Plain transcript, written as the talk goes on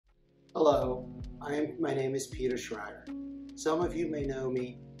Hello, my name is Peter Schreyer. Some of you may know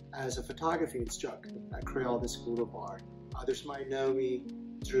me as a photography instructor at Crealdé School of Art. Others might know me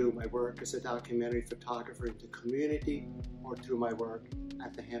through my work as a documentary photographer in the community or through my work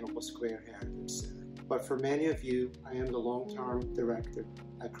at the Hannibal Square Heritage Center. But for many of you, I am the long-term director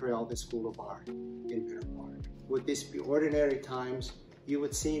at Crealdé School of Art in Winter Park. Would this be ordinary times, you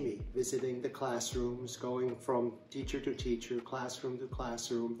would see me visiting the classrooms, going from teacher to teacher, classroom to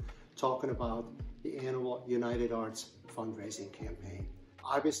classroom, talking about the annual United Arts fundraising campaign.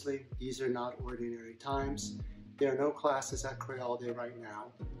 Obviously, these are not ordinary times. There are no classes at Crealdé right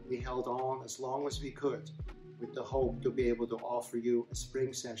now. We held on as long as we could with the hope to be able to offer you a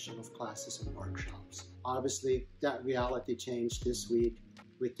spring session of classes and workshops. Obviously, that reality changed this week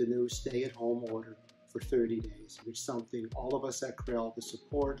with the new stay-at-home order for 30 days, which is something all of us at Crealdé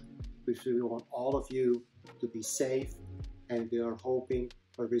support, which we want all of you to be safe, and we are hoping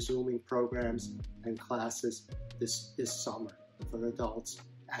for resuming programs and classes this summer for adults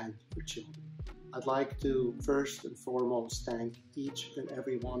and for children. I'd like to first and foremost thank each and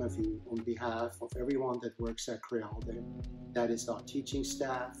every one of you on behalf of everyone that works at Crealdé. That is our teaching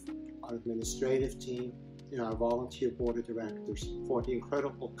staff, our administrative team, and our volunteer board of directors for the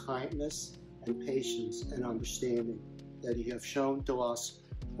incredible kindness and patience and understanding that you have shown to us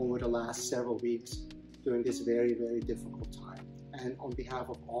over the last several weeks during this very, very difficult time. And on behalf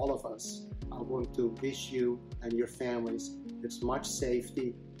of all of us, I want to wish you and your families as much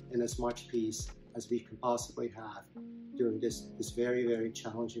safety and as much peace as we can possibly have during this very, very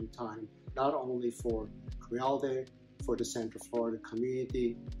challenging time, not only for Crealdé, for the Central Florida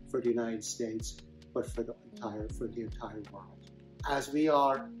community, for the United States, but for the entire world. As we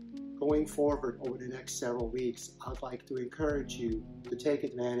are going forward over the next several weeks, I'd like to encourage you to take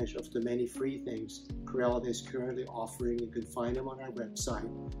advantage of the many free things Crealdé is currently offering. You can find them on our website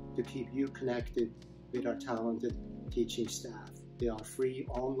to keep you connected with our talented teaching staff. There are free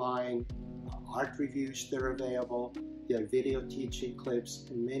online art reviews that are available. There are video teaching clips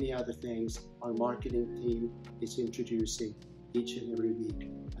and many other things our marketing team is introducing each and every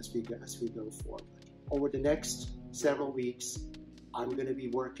week as we go forward. Over the next several weeks, I'm going to be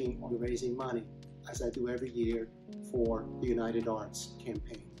working on raising money, as I do every year, for the United Arts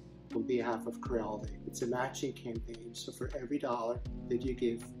campaign on behalf of Crealdé. It's a matching campaign, so for every dollar that you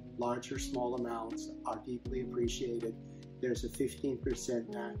give, large or small amounts are deeply appreciated. There's a 15%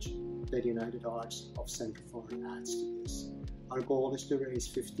 match that United Arts of Central Florida adds to this. Our goal is to raise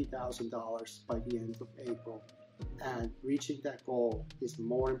 $50,000 by the end of April, and reaching that goal is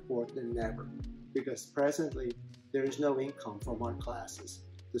more important than ever because presently there is no income from our classes.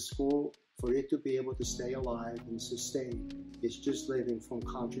 The school, for it to be able to stay alive and sustain, is just living from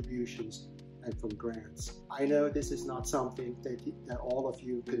contributions and from grants. I know this is not something that all of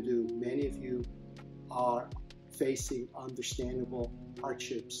you can do. Many of you are facing understandable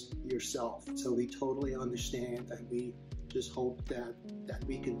hardships yourself. So we totally understand, and we just hope that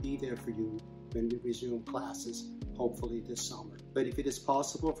we can be there for you when we resume classes, hopefully this summer. But if it is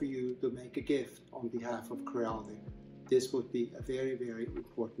possible for you to make a gift on behalf of Crealdé, this would be a very, very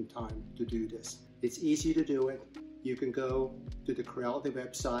important time to do this. It's easy to do it. You can go to the Crealdé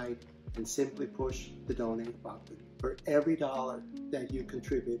website and simply push the donate button. For every dollar that you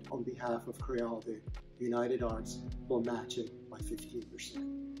contribute on behalf of Crealdé, United Arts will match it by 15%.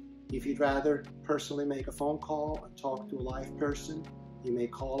 If you'd rather personally make a phone call and talk to a live person, you may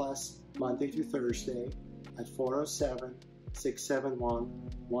call us Monday through Thursday at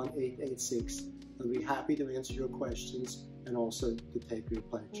 407-671-1886. I'll be happy to answer your questions and also to take your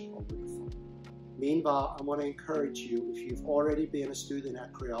pledge over the phone. Meanwhile, I want to encourage you, if you've already been a student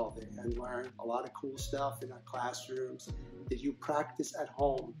at Crealdé and learned a lot of cool stuff in our classrooms, that you practice at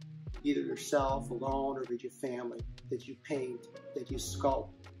home, either yourself, alone, or with your family, that you paint, that you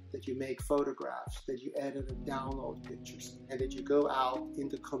sculpt, that you make photographs, that you edit and download pictures, and that you go out in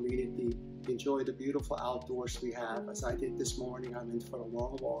the community, enjoy the beautiful outdoors we have. As I did this morning, I went for a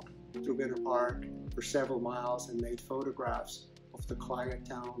long walk through Winter Park for several miles and made photographs of the quiet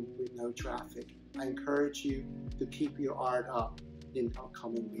town with no traffic. I encourage you to keep your art up in the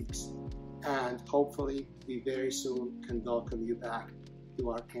upcoming weeks. And hopefully, we very soon can welcome you back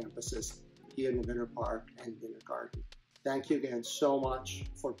to our campuses here in Winter Park and Winter Garden. Thank you again so much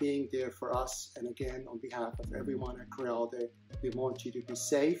for being there for us. And again, on behalf of everyone at Crealdé, we want you to be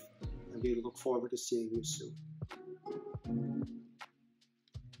safe, and we look forward to seeing you soon.